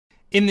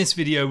In this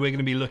video, we're going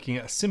to be looking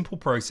at a simple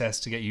process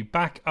to get you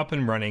back up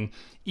and running,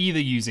 either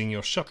using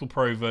your Shuttle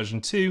Pro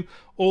version 2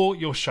 or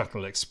your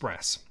Shuttle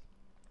Xpress.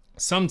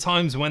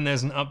 Sometimes when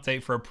there's an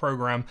update for a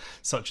program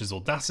such as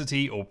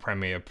Audacity or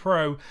Premiere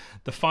Pro,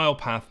 the file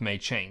path may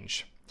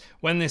change.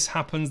 When this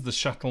happens, the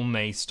Shuttle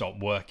may stop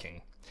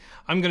working.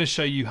 I'm going to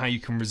show you how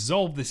you can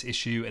resolve this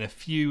issue in a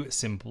few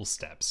simple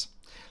steps.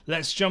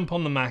 Let's jump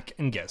on the Mac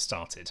and get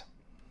started.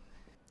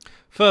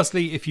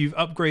 Firstly, if you've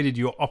upgraded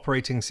your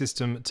operating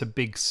system to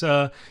Big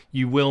Sur,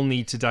 you will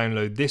need to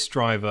download this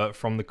driver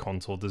from the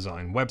Contour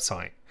Design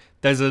website.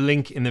 There's a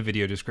link in the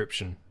video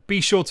description.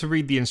 Be sure to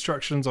read the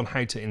instructions on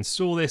how to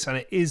install this, and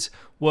it is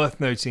worth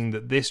noting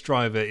that this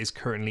driver is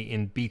currently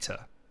in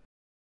beta.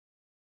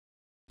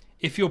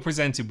 If you're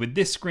presented with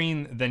this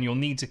screen, then you'll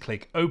need to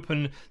click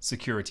Open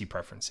Security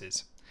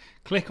Preferences.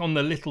 Click on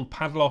the little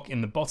padlock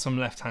in the bottom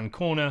left-hand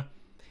corner,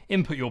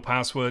 input your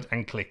password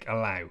and click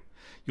Allow.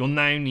 You'll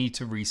now need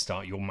to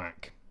restart your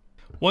Mac.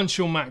 Once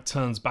your Mac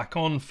turns back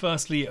on,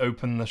 firstly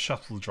open the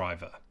Shuttle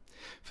driver.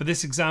 For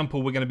this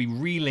example, we're going to be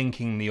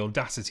relinking the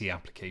Audacity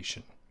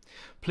application.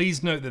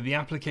 Please note that the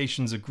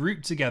applications are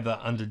grouped together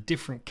under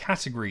different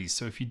categories,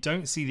 so if you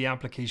don't see the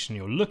application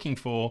you're looking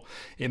for,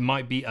 it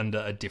might be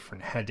under a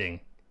different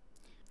heading.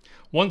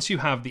 Once you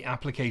have the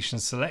application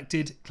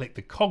selected, click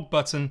the cog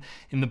button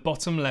in the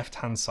bottom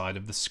left-hand side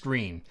of the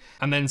screen,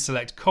 and then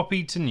select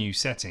Copy to New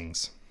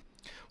Settings.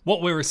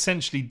 What we're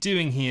essentially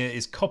doing here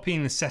is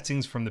copying the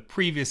settings from the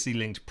previously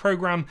linked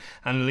program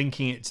and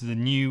linking it to the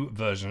new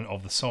version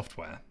of the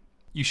software.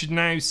 You should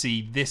now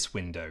see this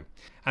window,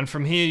 and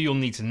from here you'll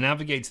need to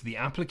navigate to the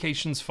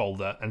Applications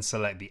folder and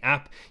select the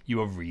app you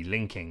are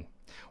relinking.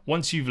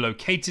 Once you've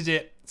located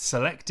it,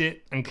 select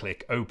it and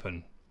click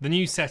Open. The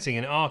new setting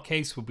in our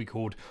case will be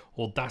called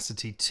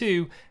Audacity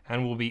 2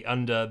 and will be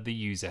under the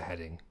user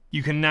heading.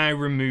 You can now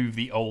remove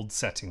the old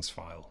settings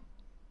file.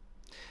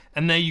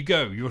 And there you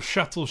go, your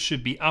Shuttle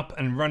should be up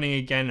and running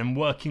again and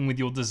working with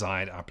your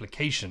desired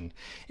application.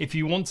 If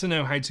you want to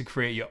know how to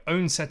create your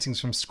own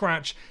settings from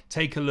scratch,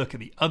 take a look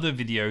at the other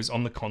videos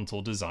on the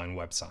Contour Design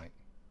website.